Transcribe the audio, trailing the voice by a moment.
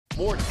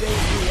More day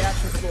 3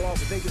 action from the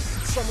Las Vegas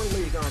Summer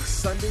League on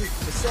Sunday.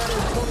 The San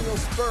Antonio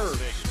Spurs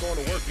going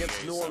to work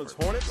against the New Orleans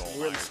Hornets.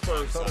 We're in the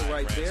Spurs huddle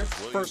right there.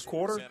 First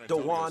quarter,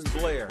 DeJuan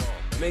Blair,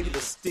 maybe the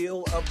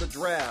steal of the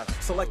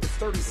draft. Selected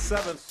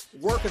 37th,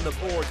 working the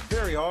board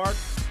very hard,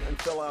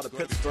 and fell out of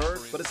Pittsburgh.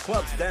 But his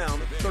club's down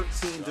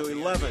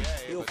 13-11.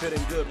 He'll fit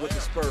in good with the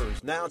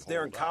Spurs. Now it's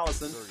Darren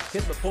Collison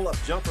hitting the pull-up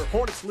jumper.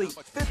 Hornets lead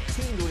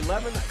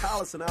 15-11.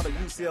 Collison out of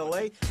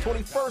UCLA,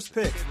 21st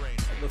pick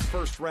of the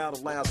first round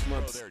of last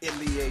month's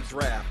NBA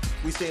draft.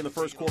 We stay in the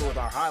first quarter with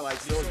our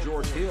highlights. Though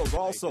George Hill's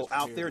also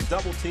out there,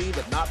 double team,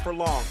 but not for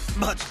long.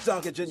 Much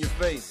dunkage in your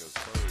face.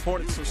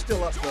 Hornets are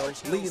still up, though,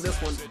 leading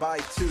this one by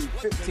 2,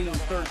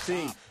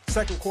 15-13.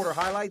 Second quarter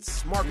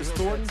highlights, Marcus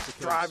Thornton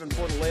driving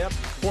for the layup.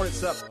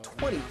 Hornets up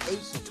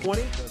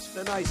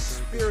 28-20. A nice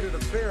spirited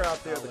affair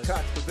out there at the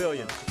Cox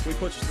Pavilion. We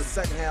push to the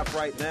second half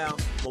right now.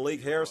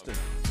 Malik Hairston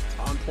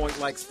on point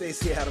like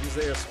Stacey Adams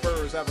there.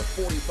 Spurs have a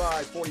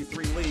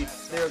 45-43 lead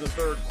there in the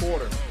third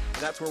quarter.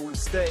 And that's where we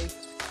stay.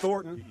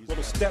 Thornton,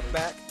 little step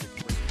back.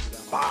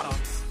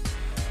 Bottoms.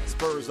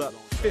 Spurs up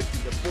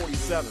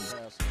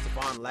 50-47.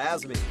 Stephon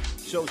Lasme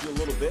shows you a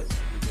little bit.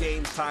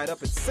 Game's tied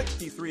up at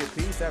 63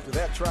 apiece after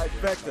that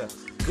trifecta.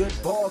 Good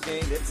ball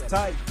game. It's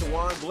tight.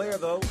 DeJuan Blair,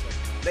 though,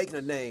 making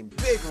a name.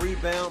 Big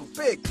rebound,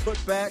 big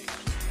putback,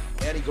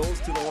 and he goes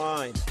to the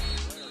line.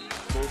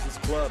 Pulls his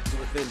club to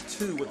within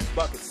 2 with the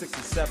bucket,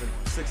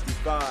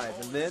 67-65.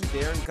 And then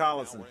Darren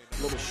Collison,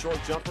 a little short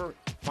jumper,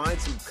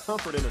 finds some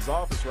comfort in his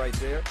office right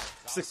there.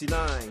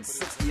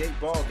 69-68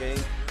 ball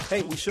game.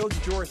 Hey, we showed you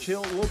George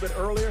Hill a little bit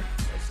earlier.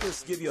 Let's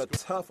just give you a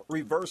tough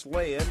reverse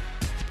lay-in.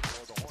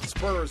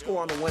 Spurs go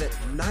on to win it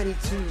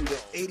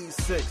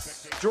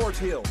 92-86. George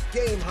Hill,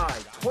 game high,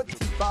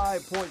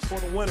 25 points for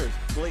the winners.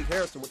 Malik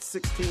Hairston with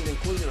 16,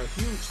 including a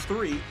huge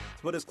 3 to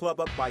put his club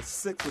up by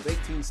 6 with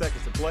 18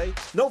 seconds to play.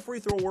 No free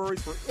throw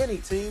worries for any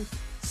team.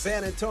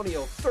 San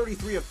Antonio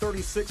 33 of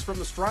 36 from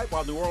the stripe,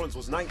 while New Orleans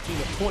was 19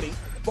 of 20.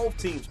 Both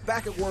teams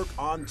back at work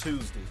on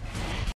Tuesday.